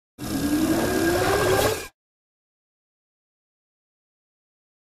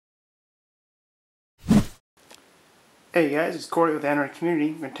Hey guys, it's Corey with the Android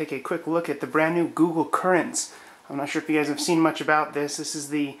Community. We're going to take a quick look at the brand new Google Currents. I'm not sure if you guys have seen much about this. This is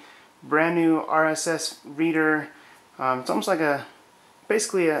the brand new RSS reader. It's almost like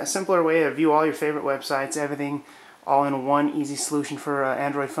basically a simpler way to view all your favorite websites, everything all in one easy solution for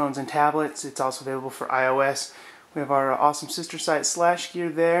Android phones and tablets. It's also available for iOS. We have our awesome sister site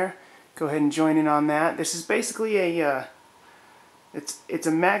SlashGear there. Go ahead and join in on that. This is basically it's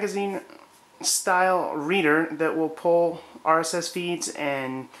a magazine style reader that will pull RSS feeds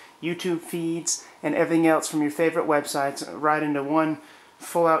and YouTube feeds and everything else from your favorite websites right into one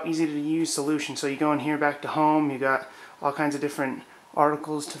full out easy to use solution. So you go in here back to home, you got all kinds of different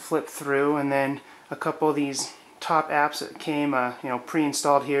articles to flip through, and then a couple of these top apps that came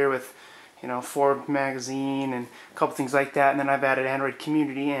pre-installed here with Forbes magazine and a couple things like that. And then I've added Android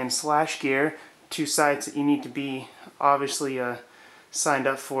Community and SlashGear, two sites that you need to be obviously signed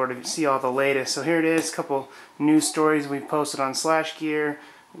up for to see all the latest. So here it is, a couple news stories we've posted on SlashGear,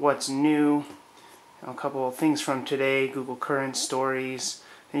 what's new, a couple of things from today, Google Current stories.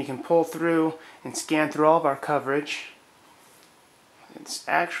 Then you can pull through and scan through all of our coverage. It's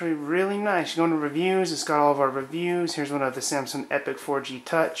actually really nice. You go into reviews, it's got all of our reviews. Here's one of the Samsung Epic 4G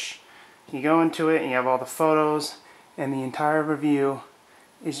Touch. You go into it and you have all the photos, and the entire review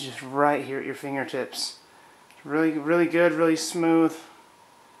is just right here at your fingertips. Really, really good, really smooth.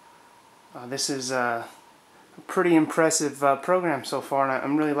 This is a pretty impressive program so far, and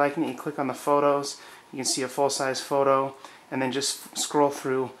I'm really liking it. You click on the photos, you can see a full-size photo, and then just scroll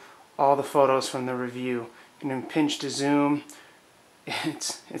through all the photos from the review. You can pinch to zoom.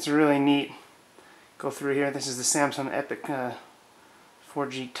 It's really neat. Go through here. This is the Samsung Epic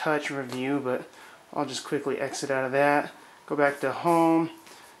 4G Touch review, but I'll just quickly exit out of that. Go back to home.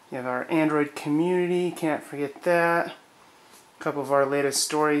 You have our Android Community, can't forget that. A couple of our latest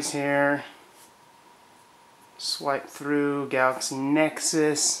stories here. Swipe through Galaxy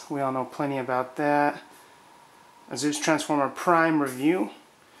Nexus, we all know plenty about that. Asus Transformer Prime review. In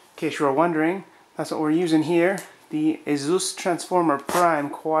case you were wondering, that's what we're using here. The Asus Transformer Prime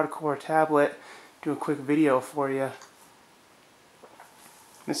quad-core tablet. Do a quick video for you.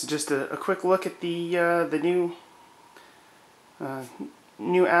 This is just a quick look at the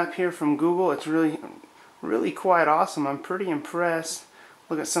new app here from Google. It's really quite awesome. I'm pretty impressed.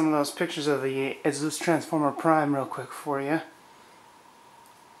 Look at some of those pictures of the Asus Transformer Prime real quick for you.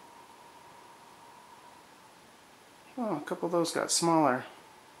 Oh, a couple of those got smaller.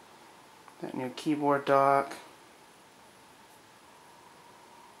 That new keyboard dock.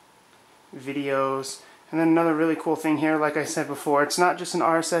 Videos. And then another really cool thing here, like I said before, it's not just an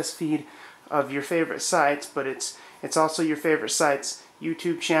RSS feed of your favorite sites, but it's also your favorite sites'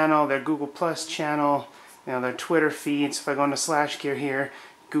 YouTube channel, their Google Plus channel, their Twitter feeds. If I go into SlashGear here,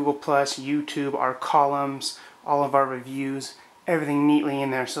 Google Plus, YouTube, our columns, all of our reviews, everything neatly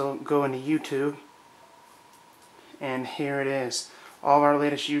in there. So go into YouTube, and here it is. All of our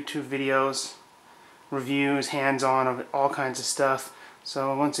latest YouTube videos, reviews, hands-on of all kinds of stuff.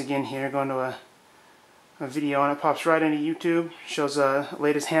 So once again here, go into a video and it pops right into YouTube. Shows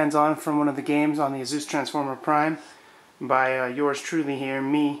latest hands-on from one of the games on the Asus Transformer Prime by yours truly here,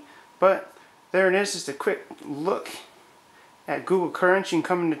 me. But there it is, just a quick look at Google Currents. You can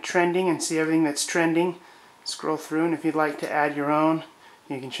come into trending and see everything that's trending. Scroll through, and if you'd like to add your own,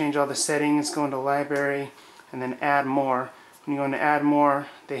 you can change all the settings, go into library, and then add more. When you go into add more,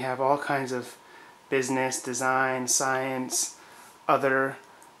 they have all kinds of business, design, science, other,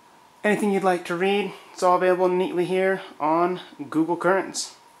 anything you'd like to read. It's all available neatly here on Google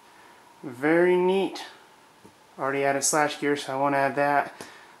Currents. Very neat. Already added SlashGear, so I won't add that.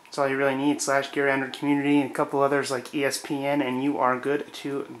 That's all you really need. SlashGear, Android Community, and a couple others like ESPN, and you are good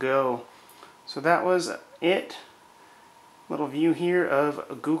to go. So that was it. Little view here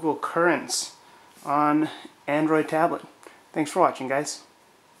of Google Currents on Android tablet. Thanks for watching, guys.